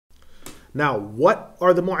Now, what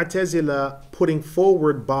are the Mu'tazila putting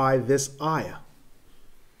forward by this ayah?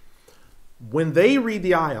 When they read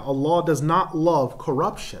the ayah, Allah does not love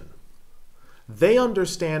corruption. They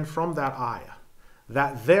understand from that ayah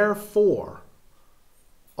that therefore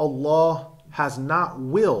Allah has not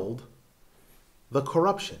willed the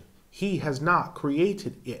corruption. He has not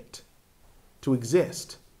created it to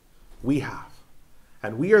exist. We have.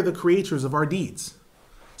 And we are the creators of our deeds.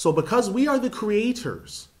 So because we are the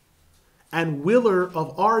creators and willer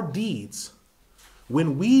of our deeds,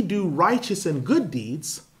 when we do righteous and good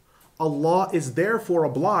deeds, Allah is therefore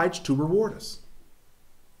obliged to reward us.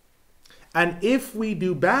 And if we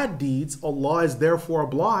do bad deeds, Allah is therefore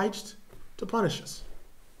obliged to punish us.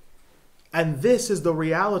 And this is the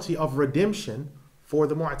reality of redemption for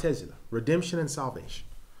the Mu'tazila. Redemption and salvation.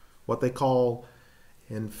 What they call,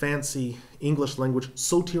 in fancy English language,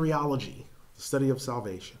 soteriology, the study of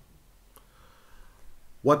salvation.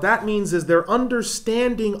 What that means is their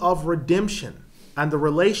understanding of redemption and the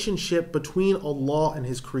relationship between Allah and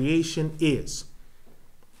His creation is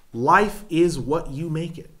life is what you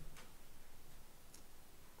make it.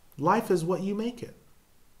 Life is what you make it.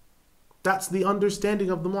 That's the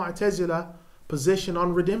understanding of the Mu'tazila position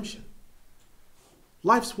on redemption.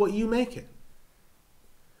 Life's what you make it.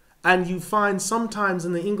 And you find sometimes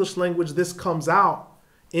in the English language this comes out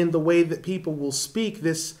in the way that people will speak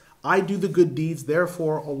this, I do the good deeds,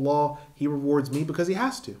 therefore Allah, He rewards me because He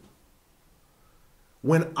has to.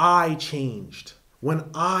 When I changed, when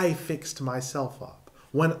I fixed myself up,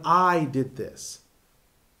 when I did this.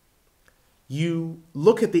 You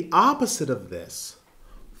look at the opposite of this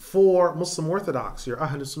for Muslim Orthodoxy or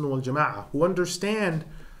Ahl Sunnah wal Jama'ah, who understand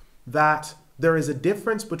that there is a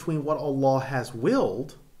difference between what Allah has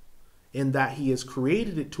willed in that He has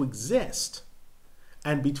created it to exist,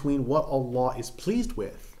 and between what Allah is pleased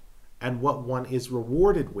with and what one is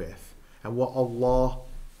rewarded with and what Allah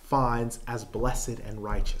finds as blessed and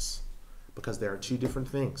righteous, because there are two different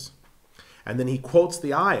things. And then he quotes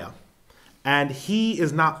the ayah, and He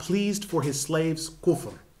is not pleased for His slaves'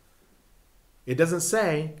 kufr. It doesn't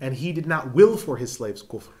say, and He did not will for His slaves'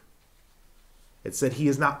 kufr. It said He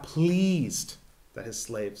is not pleased that His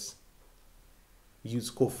slaves use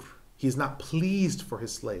kufr. He is not pleased for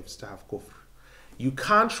His slaves to have kufr. You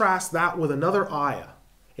contrast that with another ayah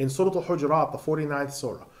in Surah Al-Hujurat, the 49th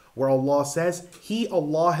surah, where Allah says, He,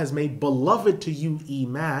 Allah, has made beloved to you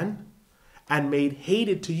iman and made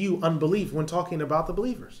hated to you unbelief, when talking about the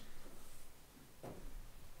believers.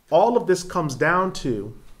 All of this comes down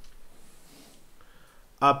to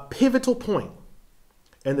a pivotal point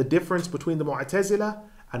in the difference between the Mu'tazila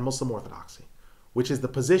and Muslim Orthodoxy, which is the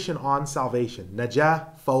position on salvation.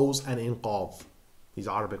 Najah, fawz, and inqadh. These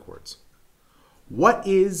Arabic words. What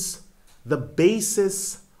is the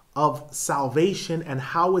basis of salvation and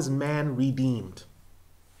how is man redeemed?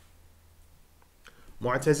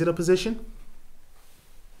 Mu'tazila position.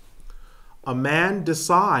 A man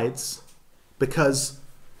decides, because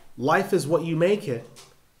life is what you make it,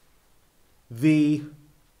 the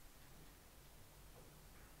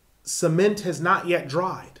cement has not yet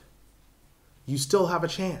dried. You still have a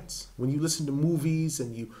chance. When you listen to movies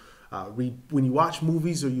and you when you watch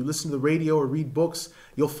movies or you listen to the radio or read books,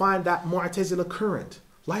 you'll find that Mu'tazila current.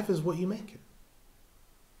 Life is what you make it.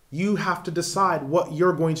 You have to decide what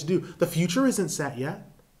you're going to do. The future isn't set yet.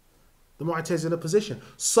 The Mu'tazila position.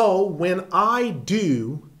 So when I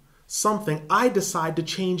do something, I decide to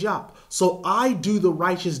change up. So I do the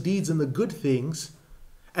righteous deeds and the good things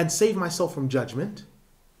and save myself from judgment.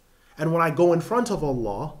 And when I go in front of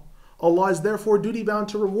Allah, Allah is therefore duty bound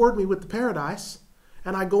to reward me with the paradise,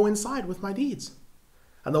 and I go inside with my deeds.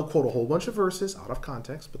 And they'll quote a whole bunch of verses out of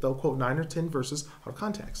context, but they'll quote 9 or 10 verses out of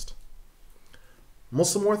context.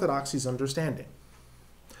 Muslim Orthodoxy's understanding.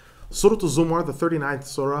 Surah Al-Zumar, the 39th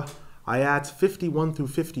surah, ayat 51 through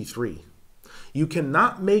 53. You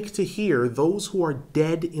cannot make to hear those who are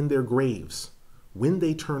dead in their graves when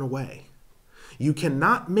they turn away. You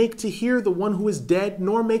cannot make to hear the one who is dead,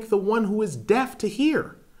 nor make the one who is deaf to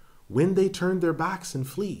hear when they turn their backs and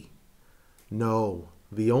flee. No,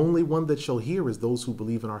 the only one that shall hear is those who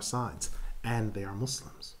believe in our signs, and they are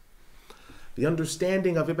Muslims. The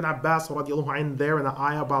understanding of Ibn Abbas radiallahu anhu there in the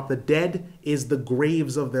ayah about the dead is the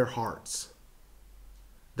graves of their hearts.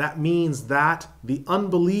 That means that the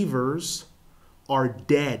unbelievers are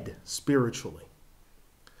dead spiritually.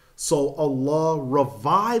 So Allah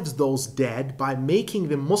revives those dead by making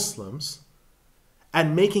them Muslims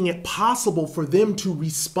and making it possible for them to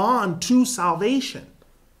respond to salvation.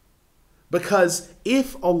 Because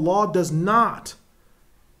if Allah does not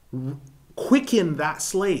quicken that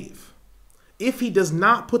slave, if He does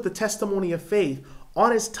not put the testimony of faith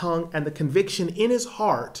on his tongue and the conviction in his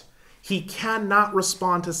heart, he cannot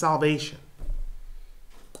respond to salvation.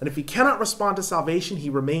 And if he cannot respond to salvation, he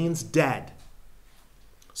remains dead.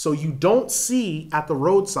 So you don't see at the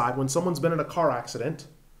roadside when someone's been in a car accident,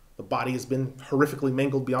 the body has been horrifically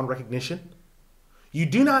mangled beyond recognition. You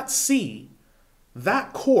do not see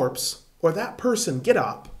that corpse or that person get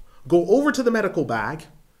up, go over to the medical bag,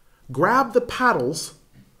 grab the paddles,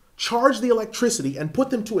 charge the electricity and put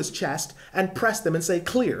them to his chest and press them and say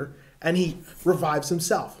clear, and he revives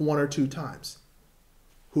himself 1 or 2 times.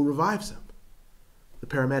 Who revives him? The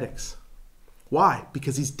paramedics. Why?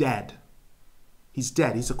 Because he's dead. He's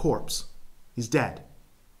dead. He's a corpse. He's dead.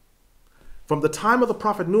 From the time of the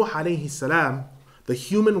Prophet Nuh alayhi salam, the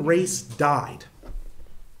human race died.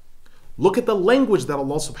 Look at the language that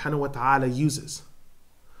Allah subhanahu wa ta'ala uses.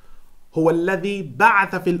 هُوَ الَّذِي بَعَثَ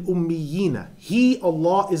فِي الْأُمِّيِّينَ. He,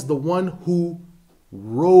 Allah, is the one who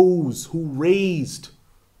rose, who raised,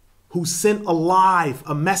 who sent alive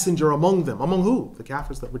a messenger among them. Among who? The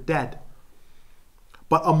kafirs that were dead.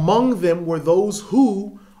 But among them were those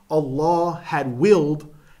who Allah had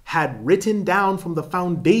willed, had written down from the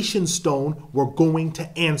foundation stone, were going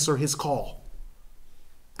to answer his call.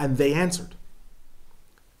 And they answered.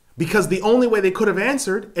 Because the only way they could have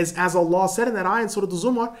answered is, as Allah said in that ayah in Surah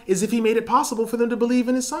Al-Zumar, is if he made it possible for them to believe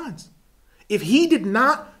in his signs. If he did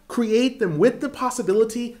not create them with the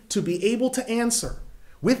possibility to be able to answer,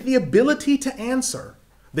 with the ability to answer,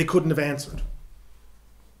 they couldn't have answered.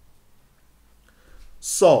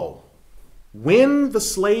 So, when the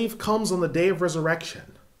slave comes on the day of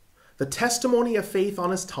resurrection, the testimony of faith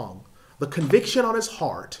on his tongue, the conviction on his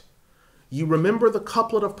heart, you remember the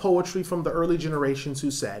couplet of poetry from the early generations who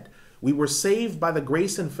said, we were saved by the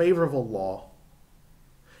grace and favor of Allah,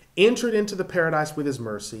 entered into the paradise with his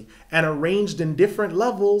mercy, and arranged in different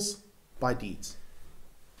levels by deeds.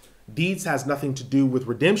 Deeds has nothing to do with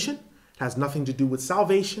redemption, it has nothing to do with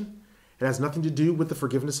salvation, it has nothing to do with the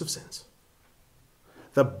forgiveness of sins.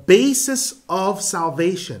 The basis of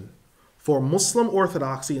salvation for Muslim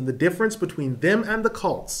orthodoxy and the difference between them and the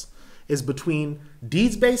cults is between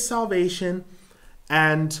deeds-based salvation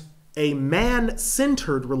and a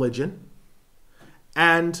man-centered religion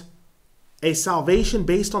and a salvation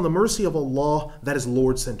based on the mercy of Allah that is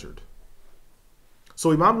Lord-centered.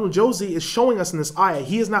 So Imam Al-Jawzi is showing us in this ayah,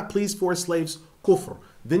 he is not pleased for his slaves' kufr.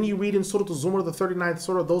 Then you read in Surah Al-Zumar, the 39th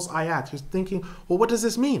surah, those ayat. You're thinking, well, what does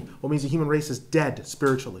this mean? Well, it means the human race is dead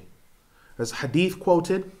spiritually. There's a hadith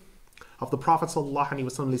quoted of the Prophet ﷺ,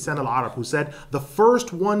 Lisan al-Arab, who said, the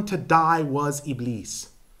first one to die was Iblis.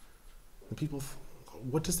 And people,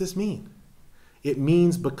 what does this mean? It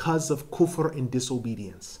means because of kufr and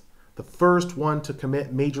disobedience. The first one to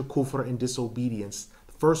commit major kufr and disobedience,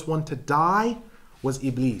 the first one to die was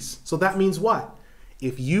Iblis. So that means what?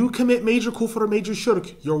 If you commit major kufr or major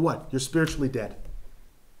shirk, you're what? You're spiritually dead.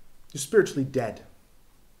 You're spiritually dead.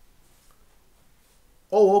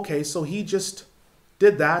 Oh, okay, so he just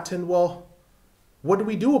did that, and well, what do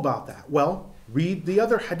we do about that? Well, read the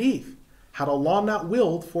other hadith. Had Allah not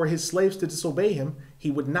willed for his slaves to disobey him, he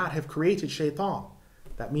would not have created shaitan.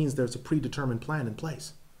 That means there's a predetermined plan in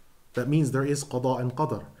place. That means there is qada and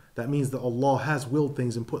qadr. That means that Allah has willed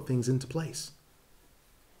things and put things into place.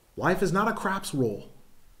 Life is not a craps roll.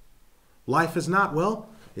 Life is not, well,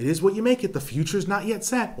 it is what you make it. The future's not yet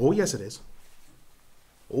set. Oh, yes, it is.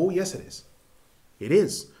 Oh, yes, it is. It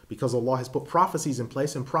is, because Allah has put prophecies in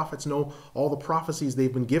place, and prophets know all the prophecies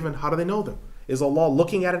they've been given. How do they know them? Is Allah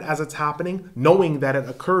looking at it as it's happening, knowing that it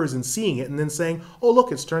occurs and seeing it, and then saying, oh,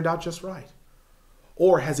 look, it's turned out just right?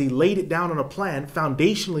 Or has he laid it down on a plan,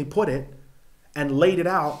 foundationally put it, and laid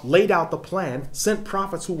out the plan, sent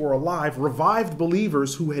prophets who were alive, revived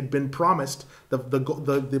believers who had been promised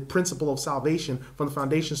the principle of salvation from the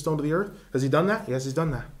foundation stone to the earth? Has he done that? Yes, he's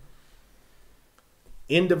done that.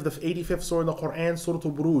 End of the 85th surah in the Quran, Surah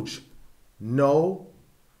Al-Buruj. Know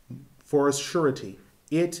for a surety,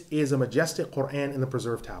 it is a majestic Quran in the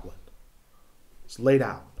preserved tablet. It's laid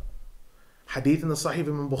out. Hadith in the Sahih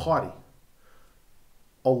Imam Bukhari.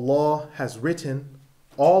 Allah has written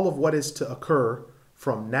all of what is to occur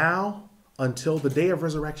from now until the day of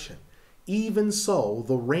resurrection. Even so,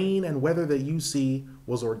 the rain and weather that you see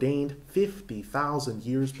was ordained 50,000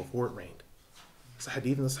 years before it rained. It's a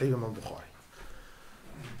hadith in the Sahih Imam Bukhari.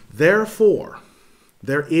 Therefore,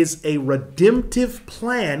 there is a redemptive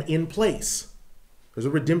plan in place. There's a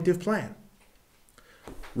redemptive plan.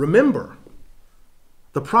 Remember,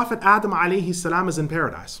 the Prophet Adam alayhi salam is in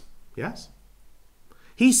paradise. Yes?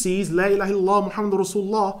 He sees La ilaha illallah Muhammadur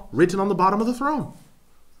Rasulullah written on the bottom of the throne.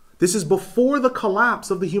 This is before the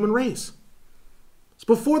collapse of the human race. It's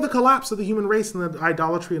before the collapse of the human race and the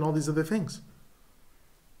idolatry and all these other things.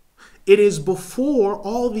 It is before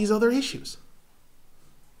all these other issues.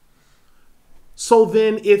 So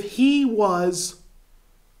then if he was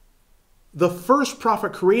the first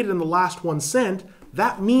prophet created and the last one sent,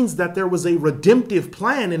 that means that there was a redemptive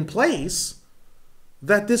plan in place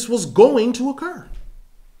that this was going to occur.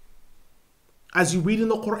 As you read in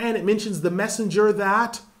the Quran, it mentions the messenger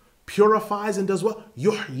that purifies and does what?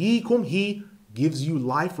 Yuhyikum, he gives you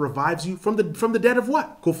life, revives you from the dead of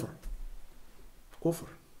what? Kufr. Kufr.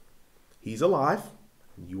 He's alive,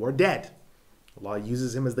 you are dead. Allah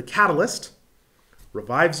uses him as the catalyst,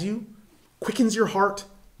 revives you, quickens your heart,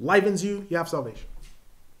 livens you, you have salvation.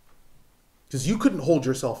 Because you couldn't hold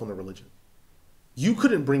yourself in the religion. You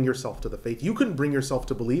couldn't bring yourself to the faith. You couldn't bring yourself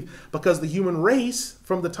to believe because the human race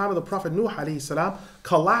from the time of the Prophet Nuh alayhi salam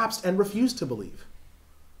collapsed and refused to believe.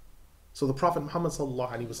 So the Prophet Muhammad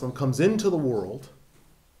sallallahu alaihi wasallam comes into the world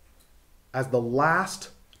as the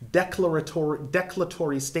last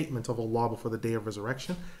declaratory statement of Allah before the day of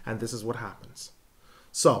resurrection, and this is what happens.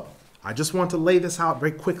 So I just want to lay this out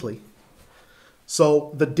very quickly.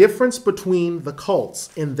 So the difference between the cults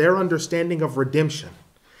in their understanding of redemption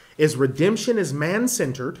is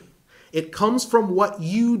man-centered. It comes from what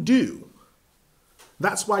you do.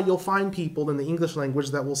 That's why you'll find people in the English language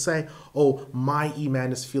that will say, oh, my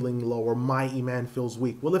iman is feeling low or my iman feels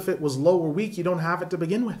weak. Well, if it was low or weak, you don't have it to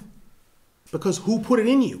begin with. Because who put it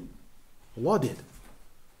in you? Allah did.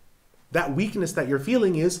 That weakness that you're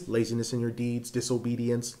feeling is laziness in your deeds,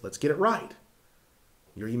 disobedience. Let's get it right.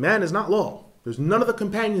 Your iman is not low. There's none of the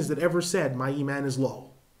companions that ever said, my iman is low.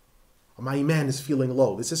 Or my iman is feeling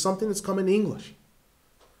low. This is something that's come in English.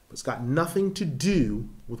 But it's got nothing to do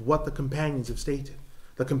with what the companions have stated.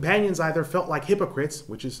 The companions either felt like hypocrites,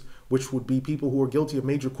 which would be people who are guilty of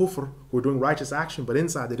major kufr, who are doing righteous action, but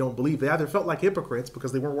inside they don't believe. They either felt like hypocrites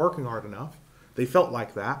because they weren't working hard enough. They felt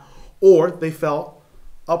like that. Or they felt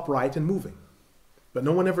upright and moving. But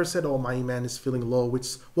no one ever said, oh, my iman is feeling low.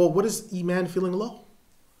 Well, what is iman feeling low?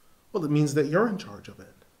 Well, it means that you're in charge of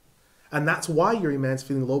it. And that's why your iman's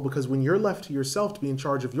feeling low, because when you're left to yourself to be in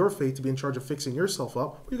charge of your faith, to be in charge of fixing yourself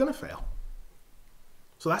up, you're going to fail.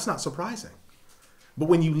 So that's not surprising. But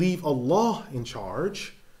when you leave Allah in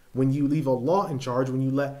charge, when you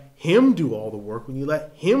let Him do all the work, when you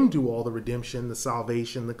let Him do all the redemption, the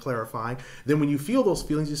salvation, the clarifying, then when you feel those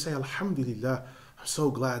feelings, you say, Alhamdulillah, I'm so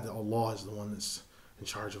glad that Allah is the one that's in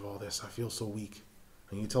charge of all this. I feel so weak.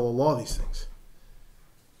 And you tell Allah these things.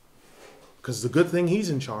 Because the good thing He's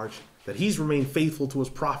in charge, that He's remained faithful to His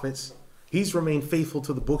prophets. He's remained faithful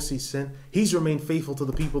to the books He sent. He's remained faithful to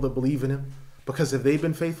the people that believe in Him. Because have they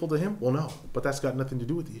been faithful to Him? Well, no. But that's got nothing to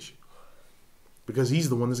do with the issue. Because He's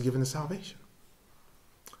the one that's given the salvation.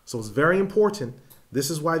 So it's very important.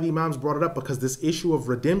 This is why the Imams brought it up. Because this issue of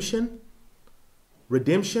redemption,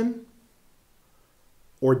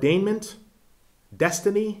 ordainment,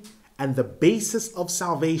 destiny, and the basis of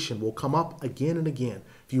salvation will come up again and again.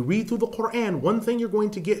 If you read through the Quran, one thing you're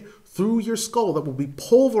going to get through your skull that will be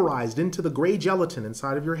pulverized into the gray gelatin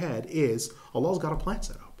inside of your head is Allah's got a plan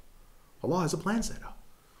set up. Allah has a plan set up.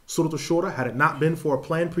 Surah Al-Shura, had it not been for a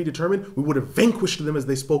plan predetermined, we would have vanquished them as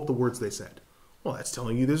they spoke the words they said. Well, that's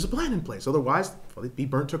telling you there's a plan in place. Otherwise, well, they'd be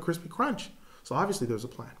burnt to a crispy crunch. So obviously there's a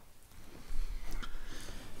plan.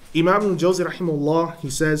 Imam Al-Jawzi, rahimahullah, he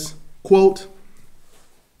says, quote,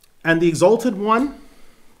 and the Exalted One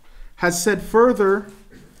has said further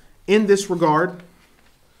in this regard,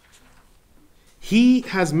 He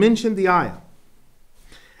has mentioned the ayah.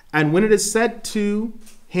 And when it is said to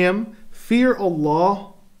him, fear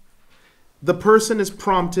Allah, the person is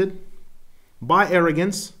prompted by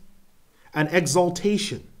arrogance and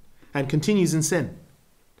exaltation and continues in sin.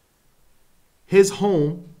 His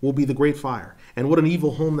home will be the great fire. And what an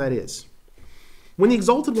evil home that is. When the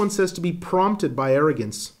Exalted One says to be prompted by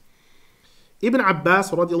arrogance, Ibn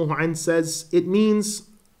Abbas radiallahu anh says it means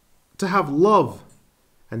to have love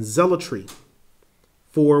and zealotry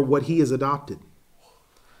for what he has adopted.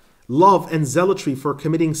 Love and zealotry for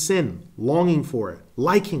committing sin, longing for it,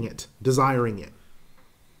 liking it, desiring it.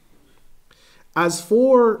 As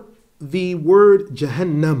for the word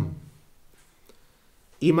Jahannam,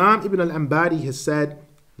 Imam Ibn Al-Ambari has said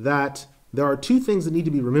that there are two things that need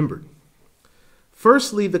to be remembered.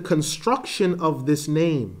 Firstly, the construction of this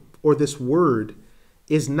name or this word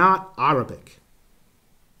is not Arabic.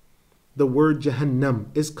 The word Jahannam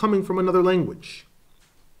is coming from another language.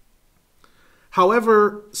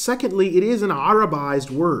 However, secondly, it is an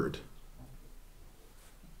Arabized word,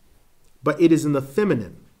 but it is in the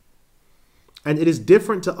feminine. And it is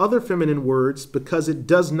different to other feminine words because it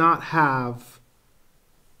does not have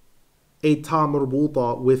a ta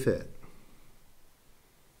marbuta with it.